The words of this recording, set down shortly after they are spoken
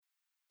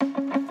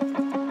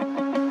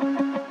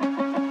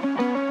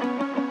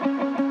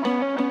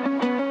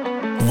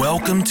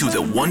Welcome to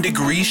the One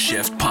Degree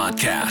Shift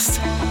podcast,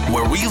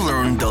 where we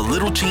learn the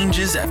little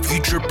changes that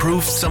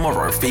future-proof some of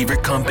our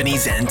favorite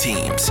companies and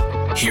teams.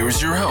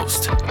 Here's your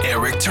host,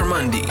 Eric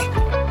Termundi.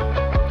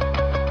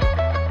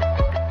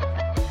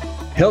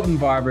 Hilton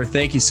Barber,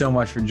 thank you so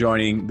much for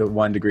joining the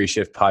One Degree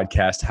Shift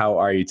podcast. How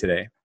are you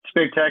today?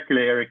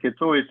 Spectacular, Eric.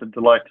 It's always a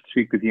delight to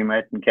speak with you,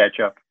 mate, and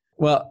catch up.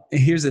 Well,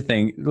 here's the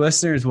thing.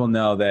 Listeners will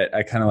know that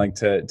I kind of like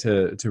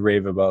to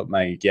rave about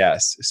my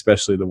guests,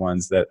 especially the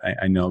ones that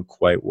I know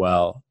quite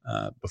well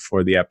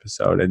before the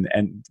episode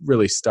and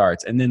really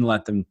starts, and then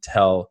let them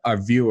tell our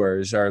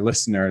viewers, our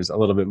listeners, a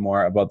little bit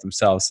more about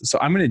themselves. So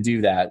I'm going to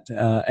do that.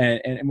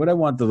 And what I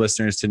want the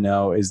listeners to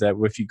know is that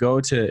if you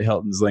go to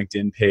Hilton's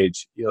LinkedIn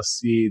page, you'll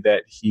see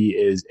that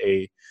he's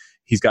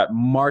got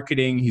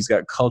marketing, he's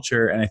got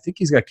culture, and I think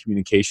he's got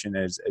communication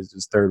as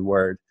his third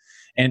word.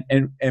 And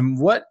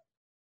what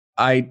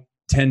I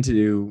tend to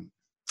do,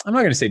 I'm not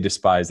going to say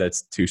despise,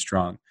 that's too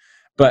strong,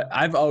 but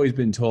I've always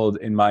been told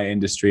in my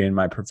industry and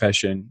my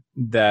profession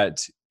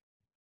that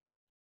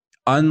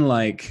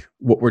unlike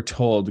what we're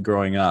told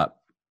growing up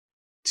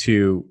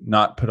to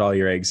not put all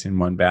your eggs in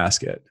one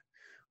basket,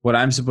 what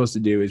I'm supposed to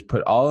do is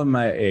put all of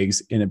my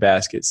eggs in a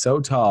basket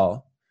so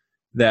tall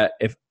that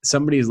if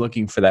somebody is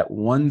looking for that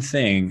one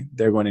thing,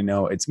 they're going to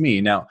know it's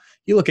me. Now,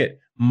 you look at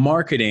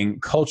marketing,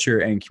 culture,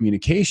 and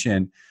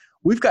communication,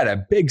 we've got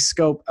a big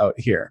scope out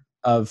here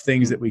of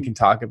things that we can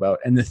talk about.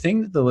 And the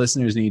thing that the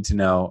listeners need to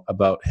know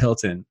about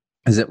Hilton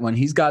is that when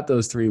he's got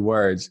those three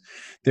words,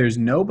 there's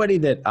nobody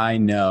that I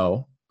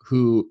know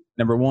who,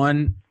 number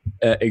one,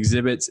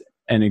 exhibits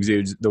and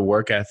exudes the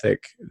work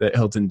ethic that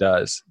Hilton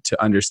does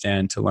to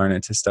understand, to learn,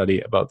 and to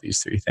study about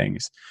these three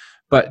things.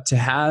 But to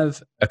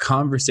have a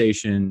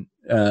conversation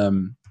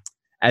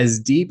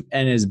as deep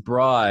and as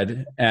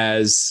broad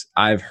as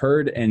I've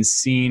heard and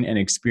seen and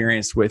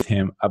experienced with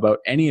him about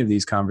any of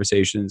these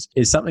conversations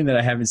is something that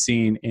I haven't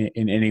seen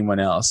in anyone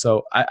else.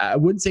 So I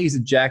wouldn't say he's a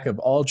jack of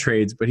all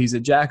trades, but he's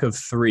a jack of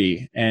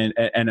three and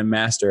a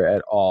master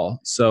at all.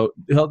 So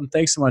Hilton,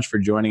 thanks so much for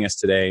joining us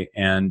today.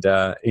 And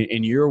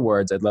in your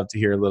words, I'd love to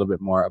hear a little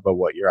bit more about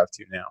what you're up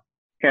to now.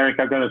 Eric,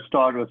 I've got to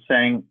start with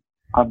saying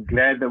I'm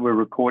glad that we're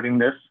recording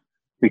this,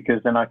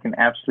 because then I can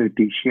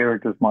absolutely share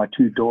it with my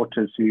two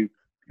daughters who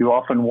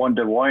often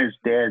wonder, why is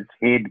Dad's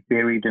head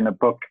buried in a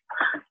book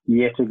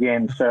yet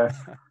again? So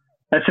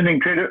that's an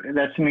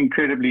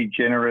incredibly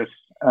generous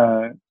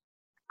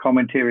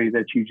commentary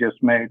that you just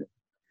made.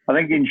 I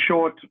think in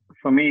short,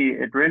 for me,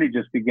 it really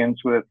just begins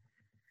with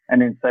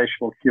an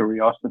insatiable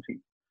curiosity,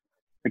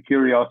 a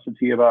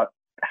curiosity about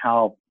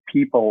how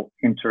people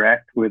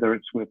interact, whether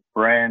it's with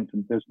brands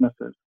and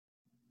businesses,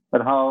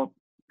 but how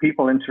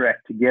people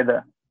interact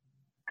together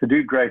to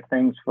do great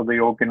things for the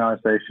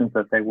organizations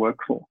that they work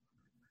for.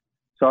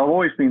 So I've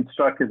always been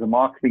struck as a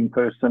marketing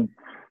person,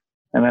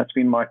 and that's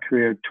been my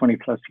career 20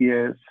 plus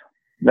years,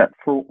 that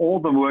for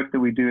all the work that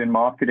we do in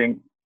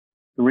marketing,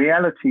 the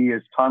reality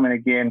is time and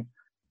again,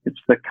 it's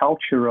the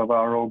culture of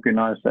our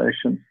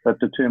organizations that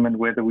determine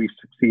whether we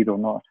succeed or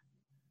not.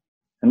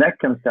 And that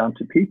comes down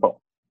to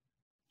people.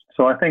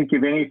 So I think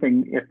if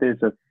anything, if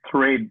there's a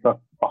thread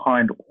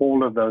behind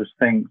all of those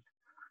things,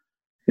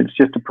 it's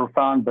just a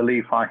profound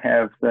belief I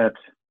have that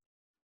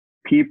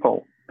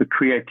people, the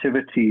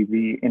creativity,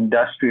 the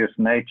industrious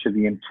nature,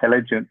 the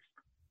intelligence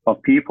of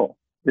people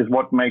is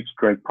what makes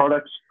great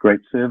products,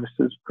 great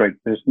services, great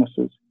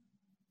businesses,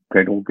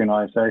 great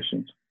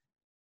organizations.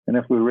 And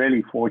if we're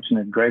really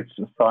fortunate, great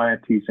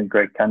societies and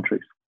great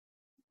countries.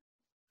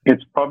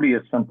 It's probably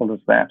as simple as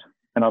that.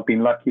 And I've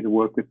been lucky to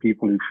work with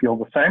people who feel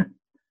the same,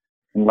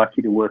 and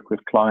lucky to work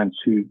with clients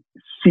who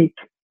seek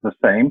the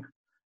same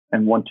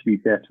and want to be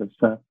better.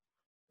 So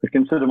I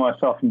consider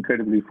myself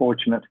incredibly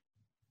fortunate.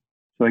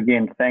 So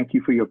again, thank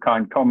you for your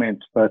kind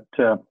comments, but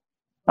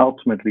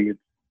ultimately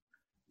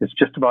it's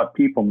just about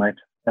people, mate,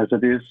 as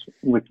it is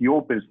with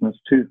your business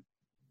too,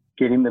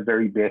 getting the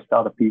very best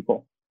out of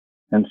people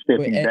and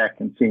stepping back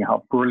and seeing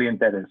how brilliant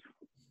that is.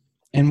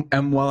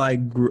 And while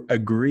I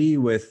agree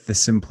with the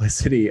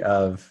simplicity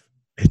of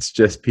it's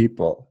just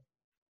people,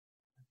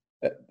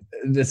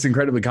 that's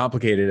incredibly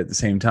complicated at the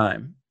same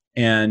time.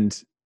 And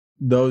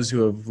those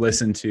who have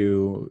listened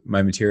to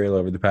my material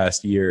over the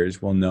past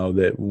years will know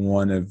that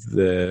one of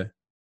the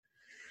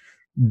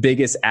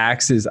biggest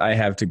axes I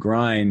have to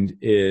grind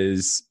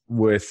is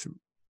with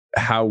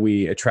how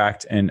we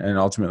attract and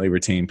ultimately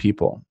retain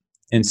people.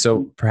 And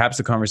so perhaps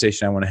the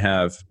conversation I want to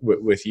have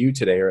with you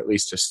today, or at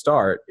least to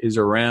start, is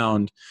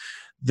around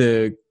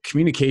the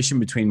communication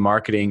between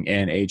marketing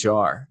and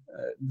HR.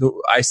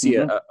 I see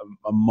a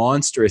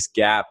monstrous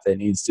gap that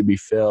needs to be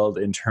filled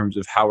in terms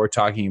of how we're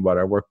talking about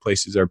our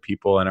workplaces, our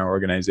people, and our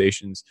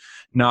organizations,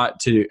 not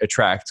to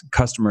attract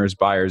customers,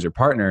 buyers, or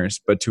partners,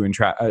 but to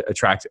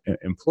attract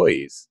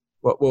employees.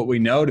 What we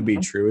know to be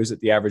true is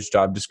that the average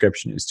job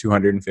description is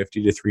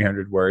 250 to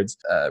 300 words.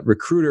 A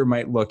recruiter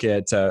might look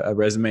at a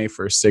resume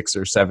for 6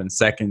 or 7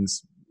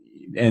 seconds,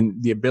 and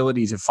the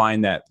ability to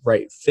find that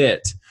right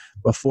fit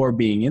before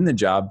being in the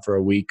job for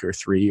a week or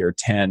 3 or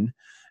 10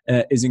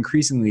 is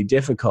increasingly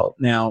difficult.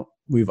 Now,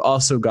 we've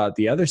also got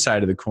the other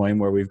side of the coin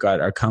where we've got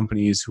our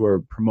companies who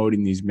are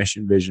promoting these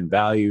mission, vision,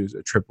 values,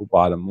 a triple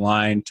bottom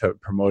line, to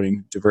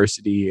promoting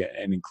diversity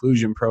and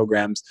inclusion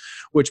programs,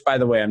 which, by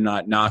the way, I'm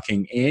not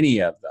knocking any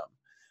of them.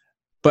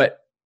 But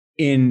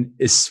in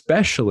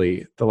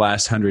especially the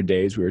last 100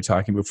 days, we were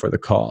talking before the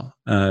call,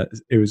 at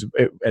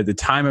the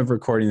time of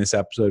recording this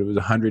episode, it was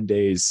 100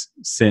 days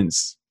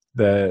since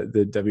the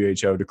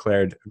WHO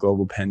declared a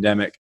global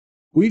pandemic.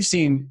 We've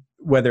seen,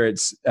 whether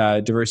it's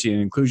diversity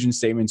and inclusion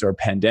statements or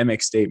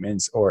pandemic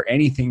statements or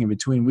anything in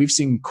between, we've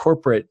seen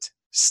corporate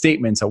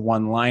statements, a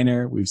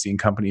one-liner. We've seen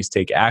companies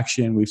take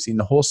action. We've seen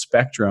the whole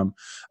spectrum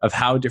of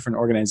how different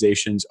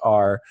organizations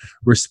are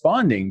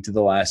responding to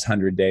the last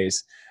 100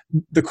 days.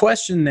 The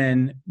question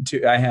then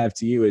I have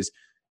to you is,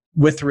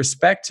 with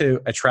respect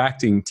to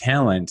attracting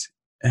talent,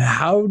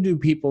 how do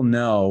people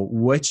know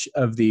which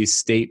of these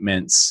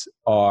statements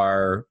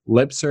are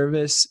lip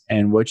service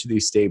and which of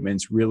these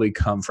statements really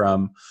come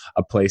from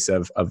a place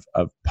of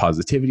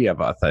positivity, of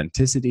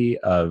authenticity,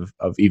 of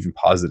even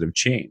positive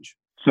change?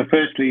 So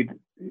firstly,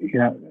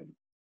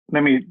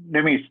 let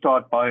me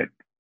start by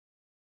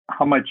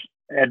how much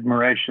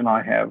admiration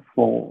I have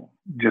for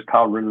just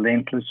how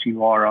relentless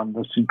you are on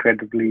this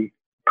incredibly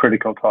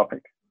critical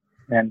topic.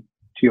 And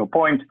to your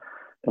point,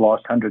 the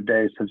last 100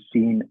 days have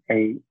seen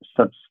a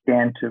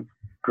substantive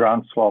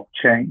groundswell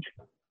change.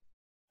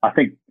 I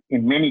think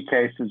in many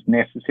cases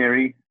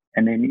necessary,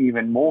 and in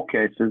even more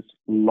cases,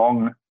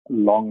 long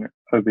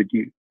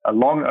overdue. A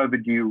long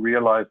overdue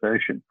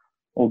realization,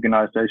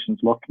 organizations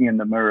looking in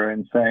the mirror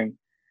and saying,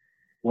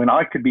 when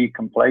I could be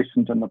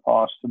complacent in the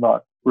past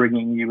about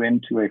bringing you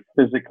into a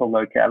physical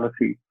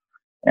locality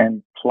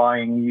and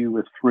plying you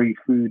with free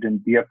food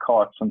and beer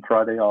carts on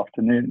Friday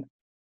afternoon,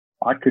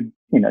 I could,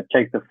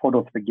 take the foot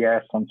off the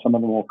gas on some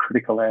of the more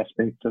critical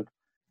aspects of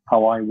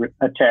how I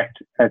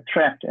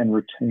attract and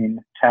retain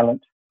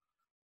talent.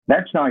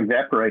 That's now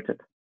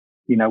evaporated.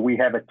 We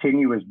have a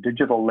tenuous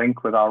digital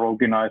link with our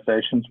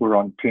organizations. We're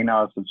on 10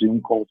 hours of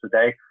Zoom calls a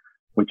day,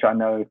 which I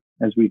know,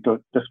 as we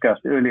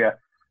discussed earlier,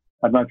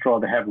 I'd much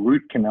rather have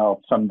root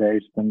canal some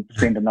days than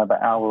spend another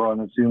hour on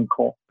a Zoom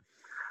call.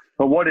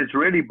 But what is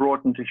really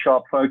brought into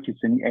sharp focus,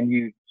 and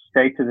you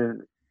stated it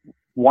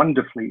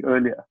wonderfully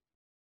earlier,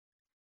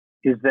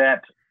 is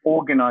that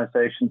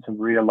organizations have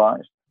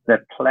realized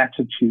that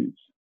platitudes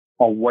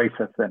are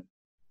wafer thin,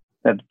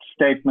 that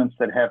statements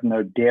that have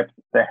no depth,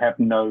 that have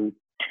no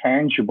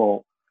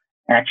tangible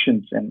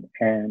actions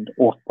and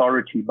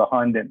authority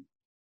behind them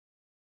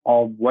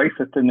are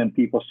wafer thin, and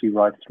people see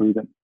right through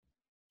them.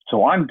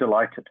 So I'm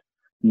delighted.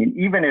 I mean,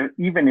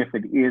 even if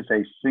it is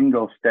a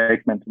single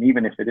statement, and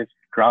even if it is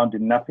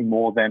grounded in nothing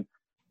more than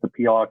the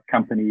PR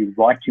company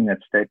writing that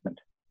statement,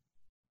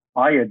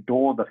 I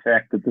adore the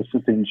fact that this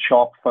is in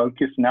sharp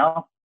focus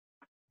now,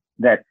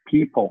 that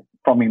people,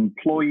 from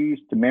employees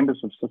to members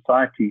of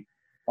society,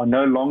 are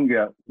no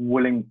longer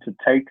willing to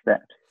take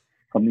that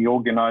from the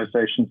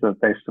organizations that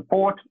they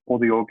support or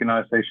the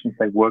organizations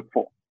they work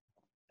for.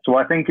 So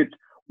I think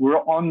we're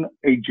on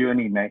a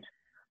journey, Nate.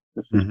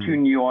 This is too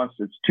nuanced.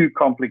 It's too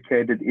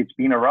complicated. It's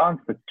been around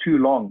for too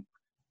long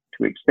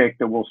to expect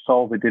that we'll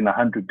solve it in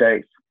 100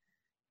 days.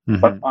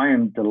 But I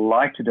am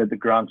delighted at the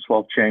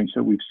groundswell change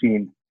that we've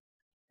seen.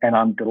 And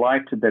I'm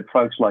delighted that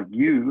folks like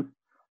you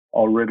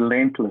are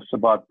relentless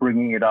about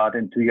bringing it out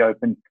into the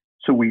open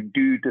so we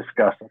do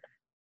discuss it.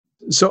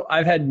 So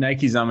I've had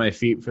Nikes on my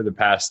feet for the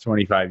past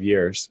 25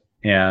 years.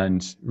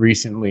 And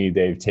recently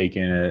they've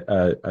taken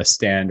a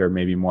stand, or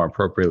maybe more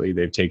appropriately,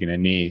 they've taken a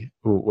knee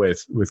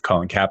with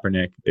Colin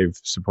Kaepernick. They've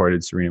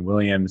supported Serena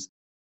Williams,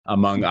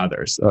 among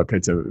others. Look,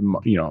 it's a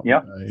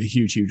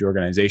huge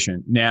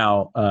organization.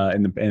 Now,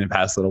 in the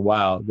past little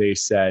while, they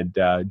said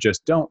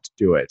just don't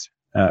do it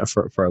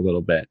for a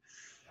little bit.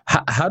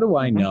 How do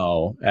I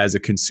know, as a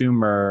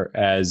consumer,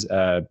 as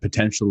a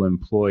potential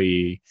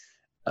employee,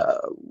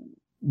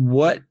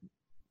 what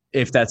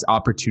if that's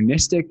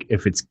opportunistic,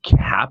 if it's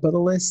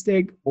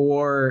capitalistic,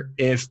 or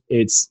if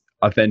it's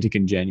authentic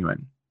and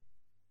genuine?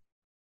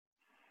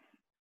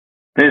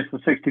 There's the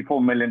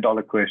 $64 million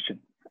question.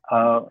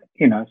 So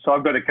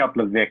I've got a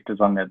couple of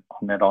vectors on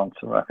that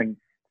answer. I think,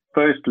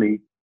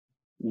 firstly,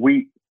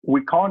 we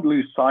can't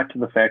lose sight of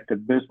the fact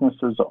that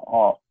businesses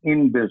are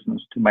in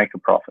business to make a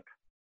profit,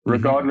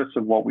 regardless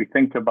of what we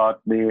think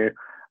about their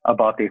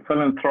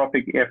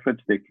philanthropic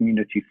efforts, their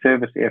community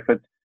service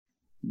efforts.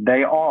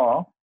 They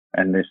are,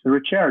 unless they're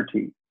a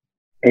charity,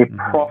 a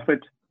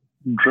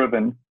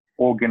profit-driven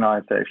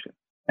organization.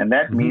 And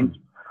that means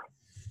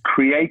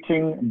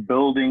creating,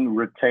 building,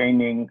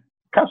 retaining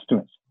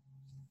customers.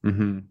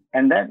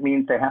 And that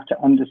means they have to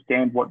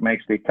understand what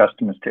makes their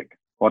customers tick,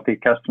 what their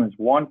customers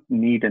want,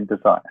 need, and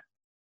desire.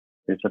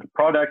 Is it a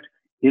product?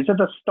 Is it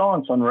a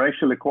stance on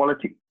racial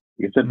equality?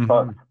 Is it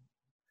both?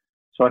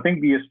 So I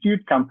think the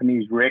astute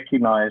companies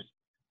recognize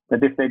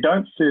that if they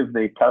don't serve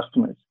their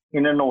customers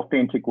in an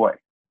authentic way,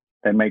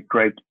 they make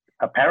great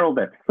apparel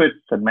that fits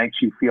and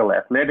makes you feel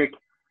athletic.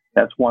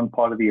 That's one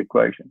part of the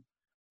equation.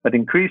 But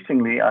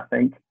increasingly, I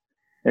think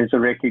there's a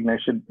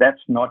recognition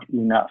that's not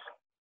enough.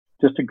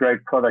 Just a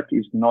great product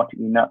is not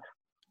enough.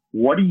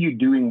 what are you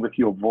doing with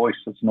your voice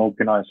as an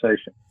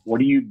organization?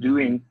 What are you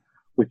doing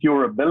with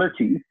your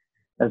ability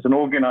as an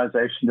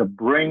organization to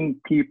bring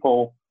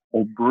people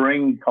or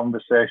bring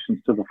conversations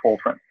to the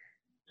forefront?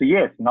 So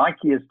yes,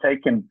 Nike has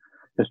taken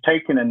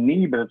a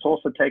knee, but it's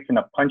also taken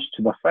a punch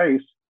to the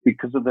face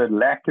because of the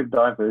lack of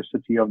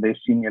diversity of their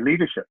senior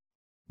leadership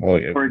for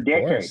a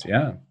decade. Course,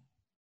 yeah.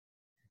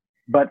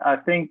 But I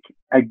think,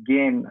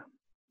 again,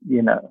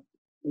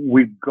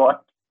 we've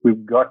got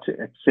to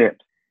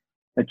accept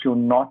that you're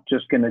not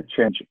just going to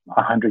change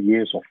 100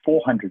 years or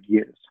 400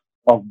 years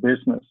of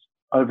business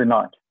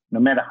overnight, no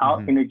matter how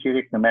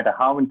energetic, no matter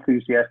how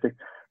enthusiastic,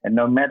 and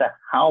no matter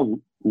how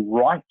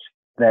right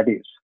that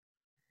is.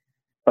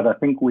 But I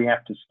think we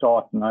have to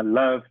start, and I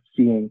love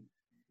seeing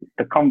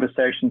the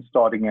conversation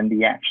starting and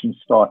the action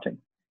starting.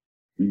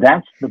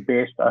 That's the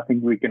best I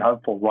think we can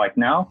hope for right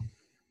now.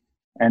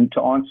 And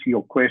to answer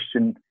your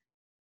question,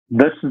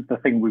 this is the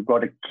thing we've got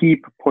to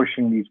keep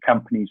pushing these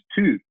companies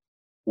to.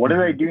 What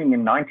are they doing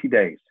in 90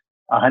 days,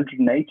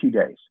 180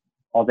 days?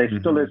 Are they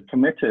still as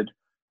committed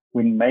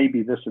when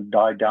maybe this has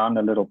died down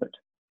a little bit?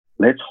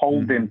 Let's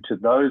hold them to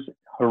those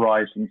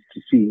horizons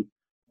to see,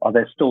 are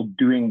they still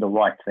doing the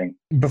right thing?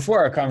 Before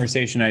our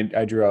conversation,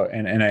 I drew out,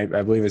 and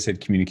I believe I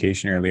said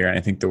communication earlier, and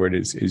I think the word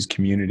is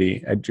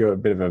community. I drew a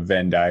bit of a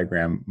Venn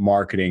diagram: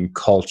 marketing,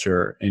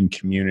 culture, and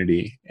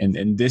community.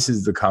 And this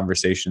is the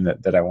conversation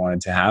that I wanted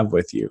to have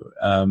with you,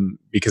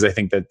 because I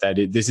think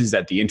this is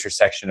at the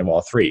intersection of all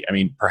three. I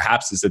mean,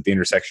 perhaps it's at the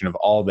intersection of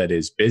all that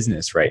is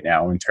business right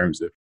now in terms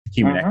of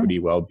human equity,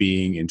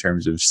 well-being, in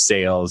terms of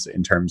sales,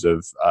 in terms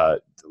of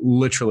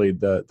literally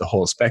the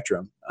whole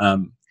spectrum.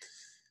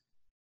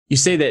 You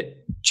say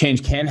that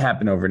change can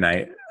happen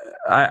overnight.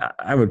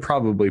 I would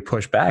probably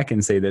push back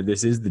and say that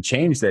this is the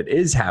change that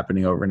is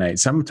happening overnight.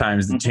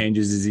 Sometimes the change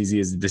is as easy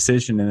as a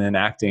decision and then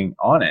acting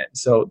on it.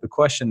 So the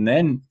question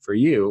then for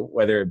you,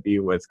 whether it be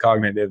with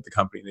Kognitiv, the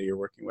company that you're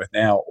working with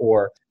now,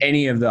 or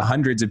any of the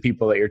hundreds of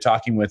people that you're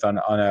talking with on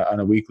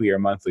a weekly or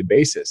monthly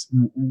basis,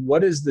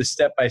 what is the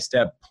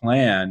step-by-step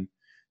plan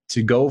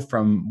to go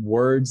from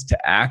words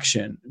to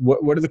action?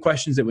 What are the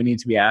questions that we need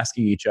to be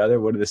asking each other?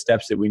 What are the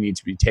steps that we need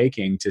to be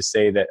taking to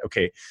say that,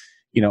 okay,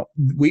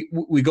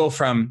 we go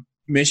from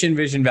mission,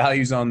 vision,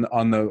 values on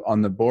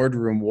the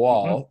boardroom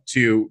wall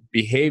to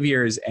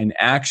behaviors and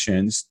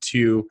actions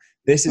to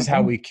this is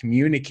how we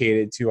communicate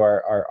it to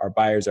our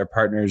buyers, our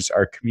partners,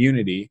 our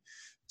community,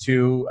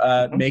 to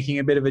making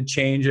a bit of a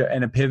change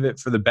and a pivot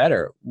for the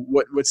better.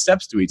 What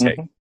steps do we take?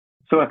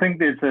 So I think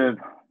there's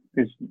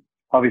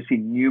obviously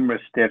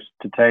numerous steps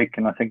to take,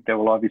 and I think they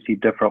will obviously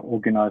differ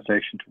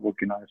organization to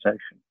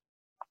organization.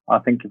 I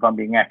think if I'm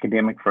being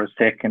academic for a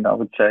second, I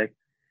would say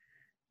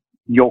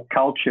your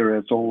culture,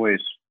 as always,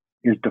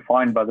 is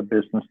defined by the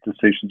business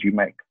decisions you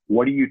make.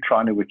 What are you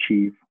trying to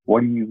achieve?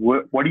 What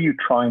are you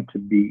trying to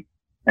be?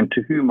 And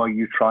to whom are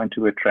you trying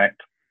to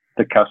attract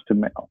the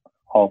customer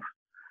of?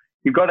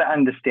 You've got to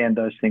understand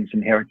those things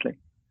inherently.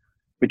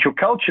 But your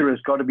culture has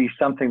got to be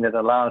something that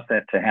allows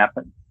that to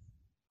happen.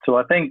 So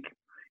I think,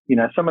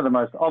 some of the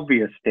most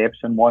obvious steps,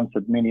 and ones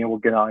that many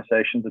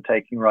organizations are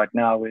taking right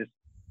now, is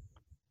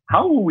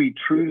how are we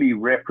truly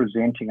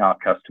representing our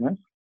customers?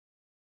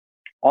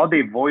 Are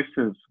their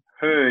voices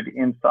heard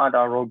inside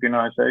our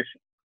organization?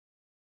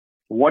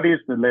 What is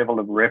the level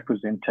of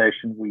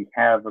representation we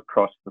have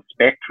across the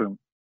spectrum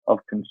of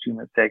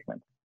consumer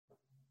segments?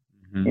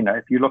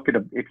 If you look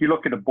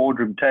at a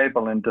boardroom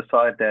table and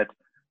decide that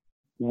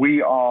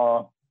we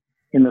are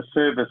in the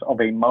service of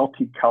a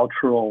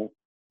multicultural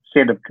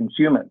set of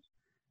consumers,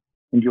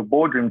 and your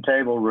boardroom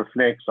table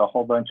reflects a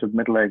whole bunch of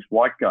middle-aged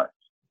white guys,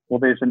 well,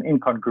 there's an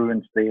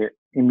incongruence there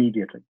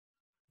immediately.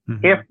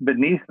 If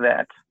beneath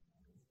that,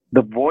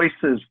 the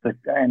voices,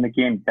 and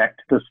again, back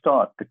to the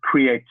start, the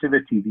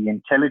creativity, the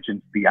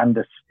intelligence, the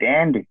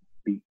understanding,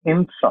 the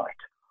insight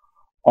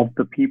of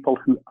the people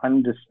who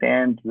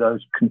understand those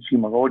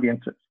consumer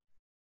audiences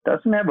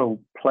doesn't have a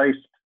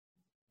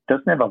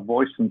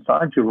voice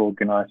inside your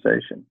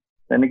organization,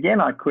 then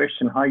again, I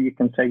question how you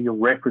can say you're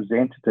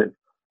representative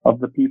of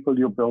the people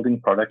you're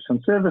building products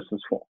and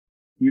services for.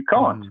 You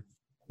can't,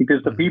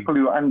 because the people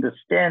who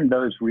understand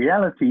those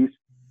realities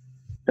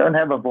don't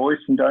have a voice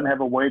and don't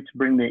have a way to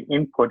bring their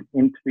input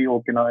into the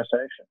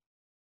organization.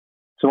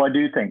 So I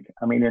do think,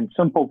 in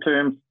simple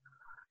terms,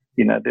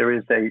 there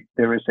is a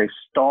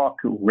stark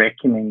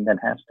reckoning that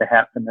has to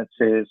happen that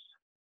says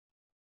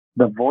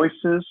the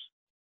voices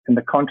and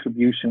the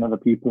contribution of the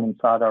people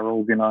inside our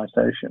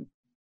organization,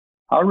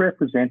 how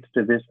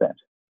representative is that?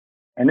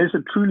 And is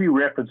it truly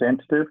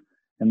representative?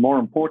 And more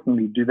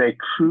importantly, do they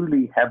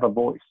truly have a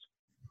voice?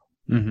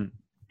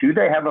 Do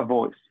they have a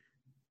voice?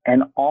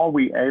 And are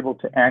we able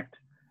to act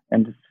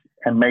and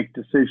make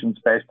decisions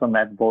based on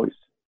that voice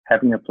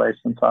having a place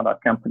inside our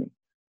company?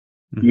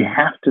 You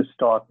have to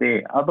start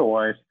there.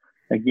 Otherwise,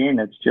 again,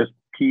 it's just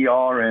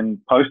PR and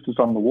posters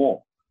on the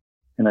wall.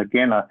 And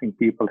again, I think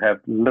people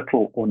have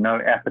little or no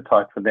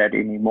appetite for that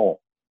anymore,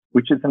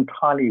 which is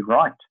entirely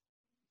right.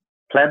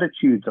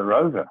 Platitudes are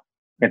over.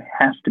 It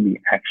has to be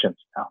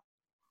actions now.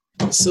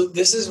 So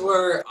this is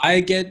where I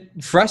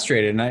get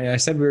frustrated. And I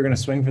said we were going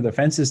to swing for the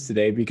fences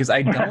today because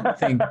I don't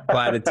think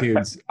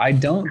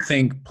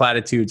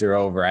platitudes are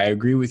over. I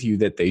agree with you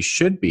that they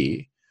should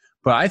be,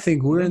 but I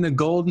think we're in the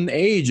golden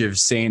age of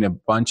saying a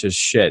bunch of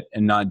shit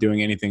and not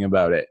doing anything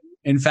about it.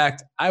 In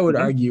fact, I would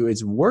argue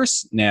it's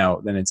worse now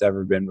than it's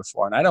ever been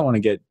before. And I don't want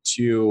to get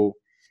too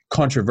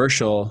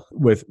controversial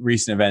with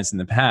recent events in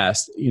the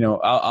past.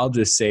 I'll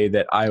just say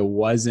that I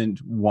wasn't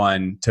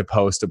one to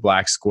post a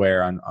black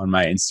square on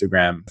my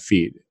Instagram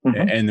feed.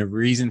 And the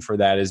reason for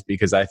that is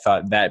because I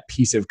thought that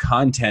piece of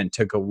content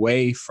took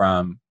away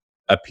from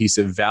a piece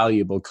of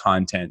valuable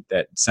content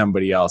that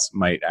somebody else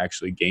might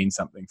actually gain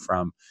something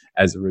from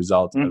as a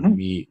result of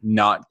me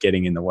not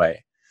getting in the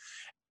way.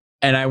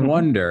 And I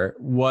wonder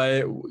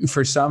what,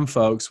 for some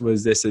folks,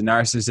 was this a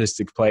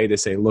narcissistic play to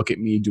say, look at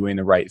me doing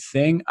the right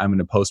thing. I'm going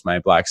to post my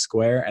black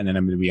square and then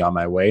I'm going to be on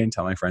my way and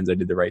tell my friends I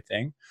did the right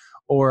thing.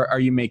 Or are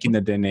you making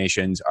the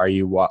donations? Are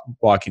you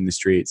walking the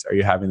streets? Are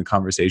you having the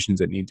conversations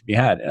that need to be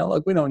had? And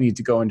look, we don't need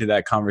to go into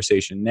that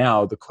conversation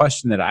now. The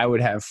question that I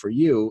would have for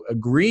you,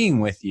 agreeing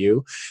with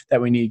you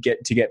that we need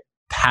to get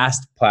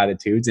past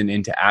platitudes and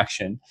into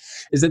action,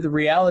 is that the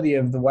reality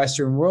of the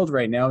Western world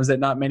right now is that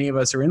not many of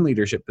us are in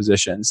leadership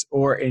positions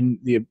or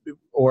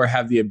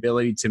have the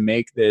ability to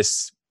make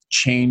this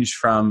change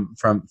from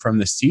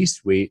the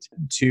C-suite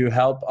to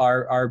help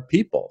our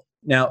people.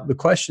 Now, the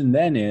question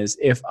then is,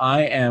 if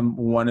I am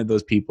one of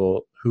those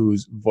people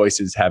whose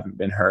voices haven't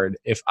been heard,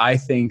 if I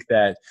think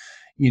that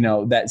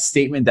that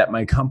statement that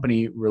my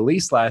company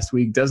released last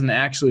week doesn't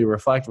actually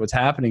reflect what's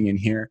happening in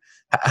here,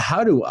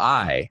 how do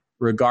I,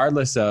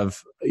 regardless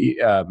of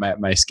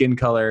my skin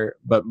color,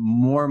 but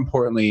more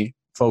importantly,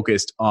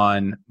 focused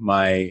on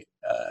my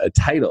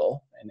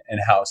title and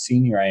how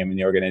senior I am in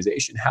the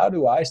organization, how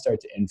do I start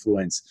to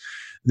influence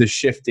the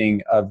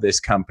shifting of this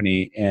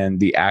company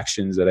and the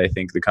actions that I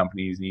think the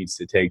company needs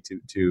to take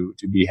to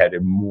be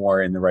headed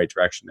more in the right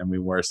direction than we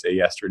were, say,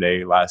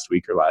 yesterday, last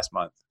week, or last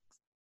month?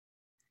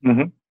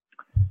 So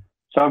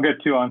I'll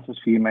get two answers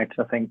for you, mate.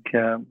 I think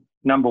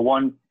number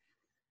one,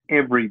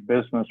 every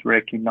business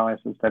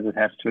recognizes that it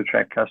has to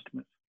attract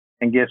customers.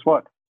 And guess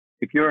what?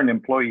 If you're an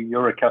employee,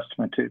 you're a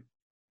customer too.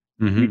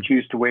 You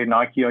choose to wear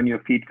Nike on your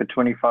feet for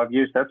 25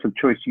 years. That's a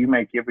choice you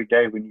make every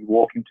day when you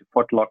walk into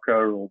Foot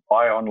Locker or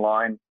buy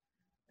online.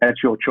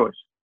 That's your choice.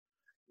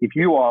 If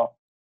you are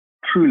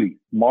truly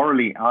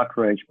morally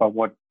outraged by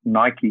what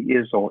Nike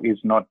is or is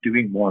not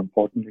doing, more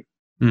importantly,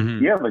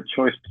 you have a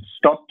choice to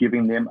stop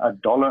giving them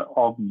 $1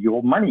 of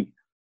your money.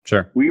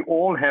 Sure. We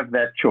all have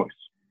that choice.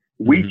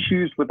 We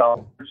choose with our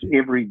votes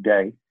every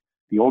day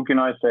the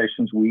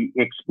organizations we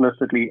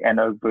explicitly and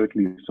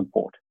overtly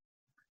support.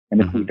 And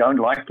if we don't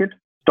like it,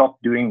 stop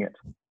doing it.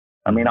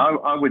 I mean,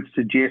 I would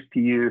suggest to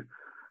you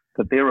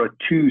that there are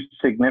two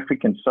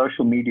significant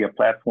social media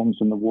platforms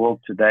in the world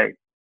today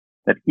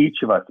that each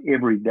of us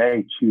every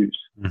day choose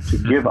to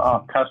give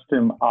our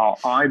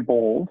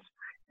eyeballs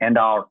and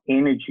our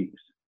energies.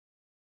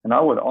 And I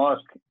would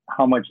ask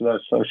how much of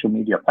those social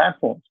media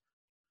platforms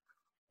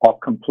are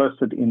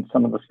complicit in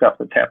some of the stuff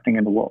that's happening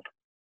in the world.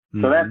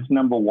 So that's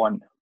number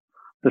one.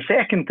 The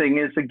second thing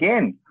is,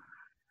 again,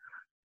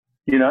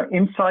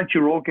 inside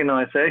your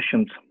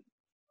organizations,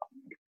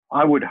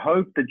 I would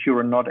hope that you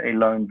are not a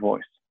lone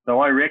voice. Though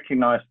I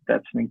recognize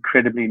that's an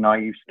incredibly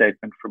naive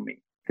statement from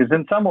me. Because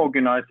in some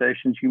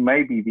organizations, you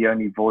may be the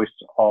only voice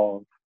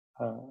of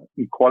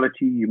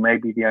equality. You may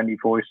be the only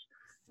voice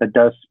that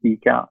does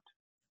speak out.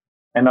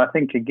 And I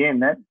think,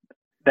 again,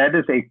 that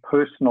is a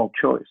personal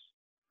choice.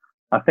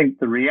 I think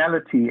the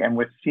reality, and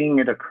we're seeing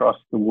it across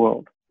the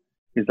world,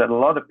 is that a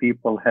lot of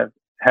people have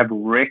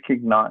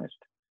recognized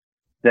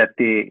that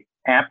their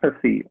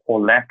apathy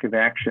or lack of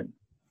action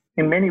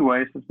in many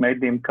ways has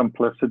made them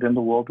complicit in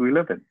the world we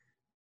live in.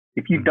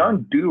 If you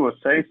don't do or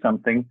say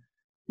something,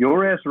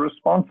 you're as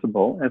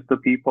responsible as the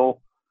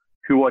people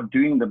who are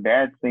doing the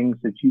bad things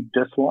that you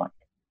dislike.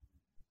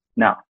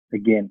 Now,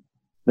 again,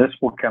 this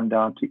will come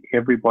down to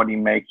everybody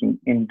making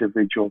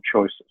individual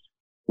choices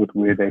with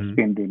where they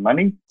spend their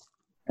money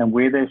and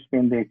where they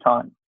spend their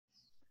time.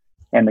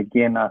 And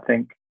again, I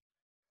think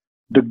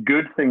the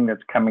good thing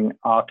that's coming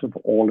out of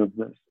all of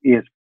this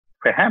is,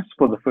 perhaps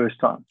for the first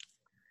time,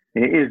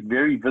 there is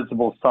very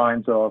visible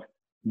signs of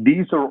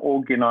these are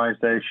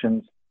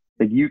organizations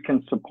that you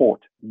can support.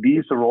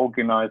 These are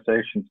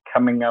organizations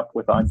coming up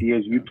with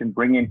ideas you can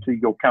bring into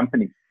your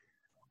company.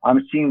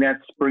 I'm seeing that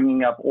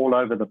springing up all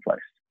over the place.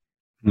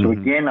 So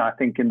again, I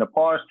think in the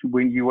past,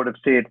 when you would have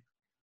said,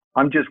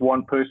 I'm just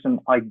one person,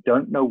 I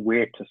don't know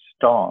where to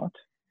start,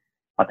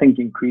 I think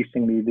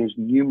increasingly there's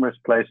numerous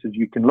places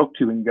you can look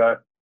to and go,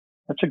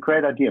 that's a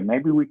great idea.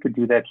 Maybe we could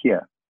do that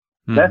here.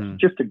 That's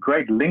just a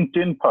great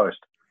LinkedIn post.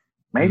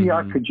 Maybe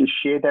I could just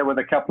share that with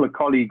a couple of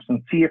colleagues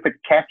and see if it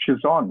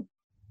catches on.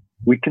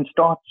 We can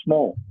start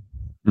small.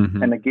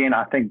 And again,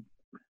 I think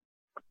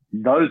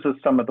those are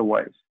some of the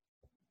ways.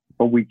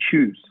 But we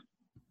choose.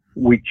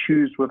 We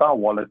choose with our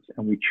wallets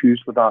and we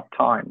choose with our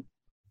time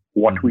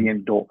what we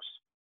endorse.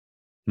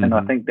 And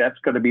I think that's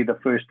got to be the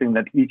first thing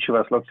that each of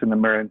us looks in the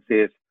mirror and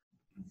says,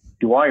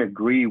 do I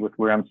agree with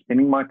where I'm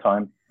spending my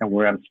time and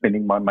where I'm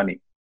spending my money,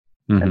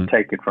 and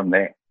take it from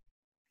there.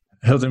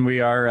 Hilton, we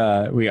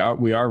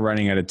are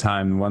running out of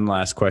time. One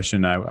last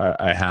question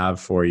I have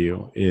for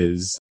you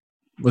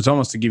was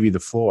almost to give you the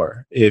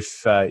floor.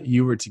 If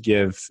you were to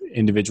give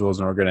individuals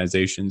and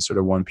organizations sort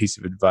of one piece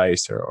of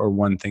advice or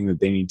one thing that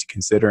they need to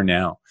consider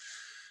now,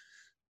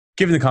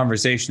 given the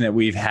conversation that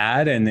we've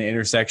had and the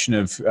intersection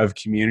of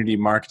community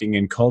marketing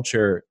and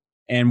culture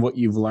and what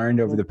you've learned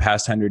over the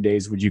past 100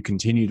 days, would you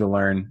continue to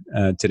learn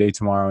today,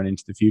 tomorrow, and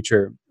into the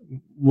future?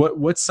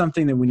 What's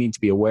something that we need to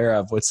be aware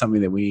of? What's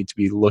something that we need to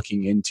be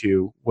looking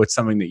into? What's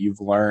something that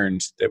you've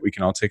learned that we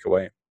can all take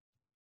away?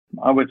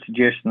 I would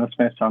suggest, and this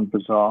may sound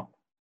bizarre,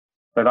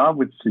 but I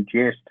would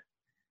suggest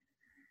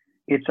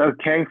it's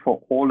okay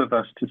for all of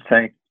us to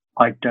say,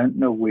 I don't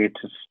know where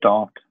to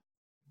start.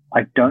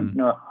 I don't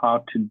know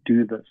how to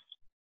do this.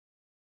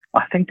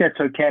 I think that's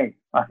okay.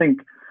 I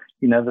think,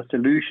 the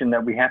solution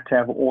that we have to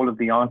have all of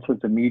the answers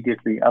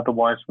immediately,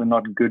 otherwise we're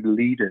not good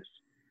leaders.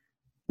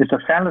 It's a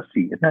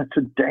fallacy. It's a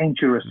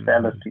dangerous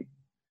fallacy.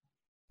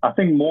 I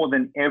think more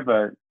than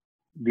ever,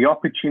 the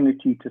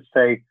opportunity to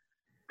say,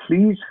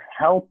 please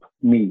help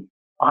me.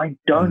 I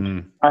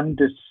don't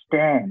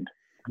understand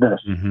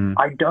this.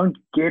 I don't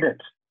get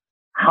it.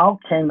 How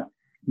can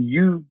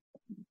you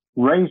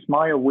raise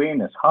my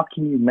awareness? How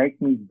can you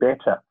make me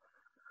better?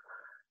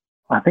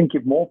 I think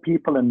if more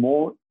people and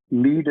more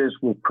leaders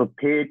were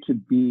prepared to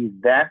be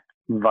that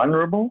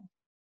vulnerable,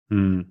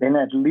 then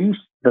at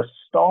least the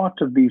start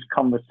of these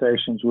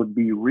conversations would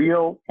be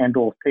real and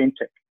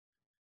authentic.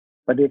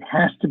 But it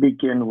has to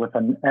begin with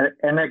an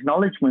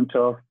acknowledgement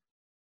of,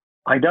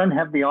 I don't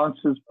have the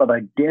answers, but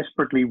I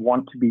desperately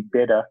want to be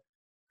better.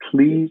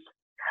 Please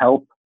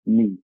help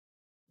me.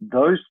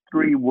 Those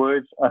three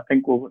words, I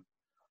think, will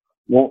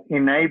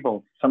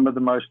enable some of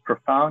the most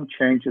profound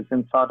changes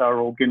inside our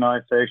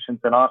organizations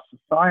and our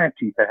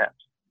society, perhaps,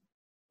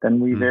 than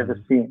we've ever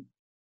seen.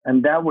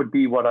 And that would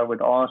be what I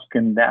would ask,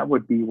 and that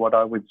would be what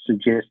I would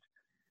suggest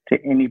to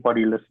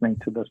anybody listening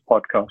to this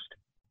podcast.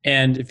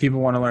 And if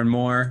people want to learn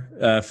more,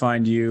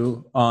 find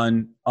you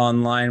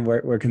online,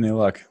 where can they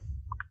look?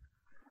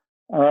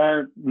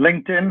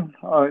 LinkedIn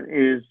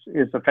is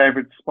a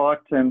favorite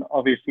spot. And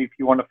obviously, if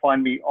you want to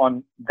find me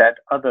on that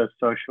other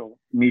social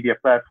media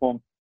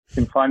platform, you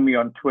can find me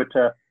on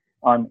Twitter.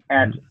 I'm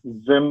at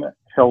Zim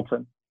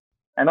Hilton.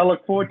 And I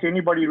look forward to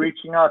anybody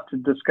reaching out to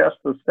discuss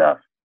this stuff.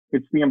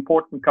 It's the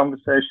important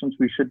conversations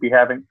we should be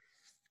having.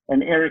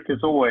 And Eric,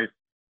 as always,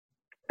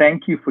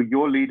 thank you for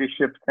your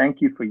leadership. Thank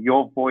you for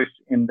your voice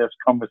in this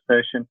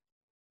conversation.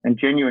 And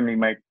genuinely,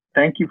 mate,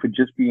 thank you for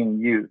just being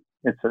you.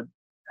 It's an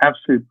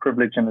absolute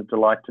privilege and a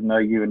delight to know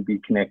you and be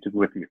connected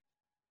with you.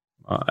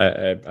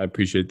 I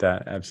appreciate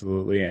that.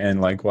 Absolutely.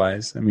 And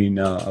likewise,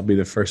 I'll be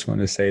the first one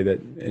to say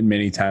that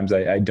many times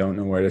I don't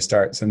know where to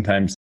start.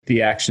 Sometimes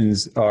the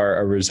actions are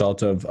a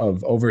result of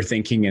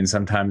overthinking, and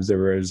sometimes they're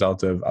a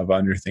result of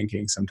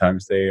underthinking.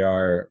 Sometimes they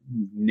are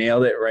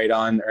nailed it right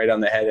on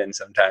the head, and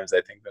sometimes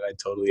I think that I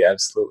totally,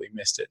 absolutely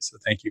missed it. So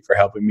thank you for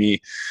helping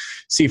me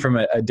see from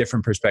a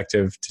different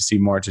perspective, to see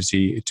more, to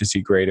see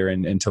greater,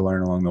 and to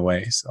learn along the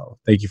way. So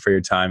thank you for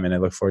your time, and I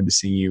look forward to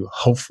seeing you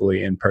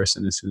hopefully in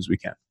person as soon as we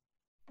can.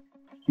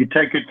 You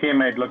take good care,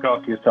 mate. Look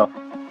after yourself.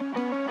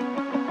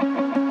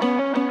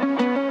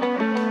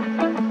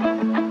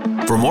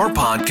 For more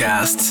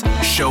podcasts,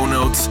 show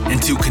notes,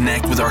 and to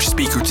connect with our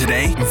speaker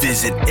today,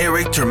 visit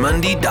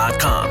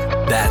erictermunde.com.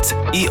 That's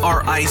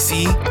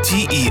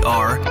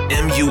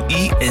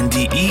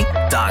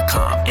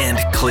EricTermundE.com,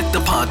 and click the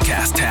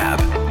podcast tab.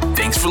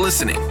 Thanks for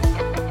listening.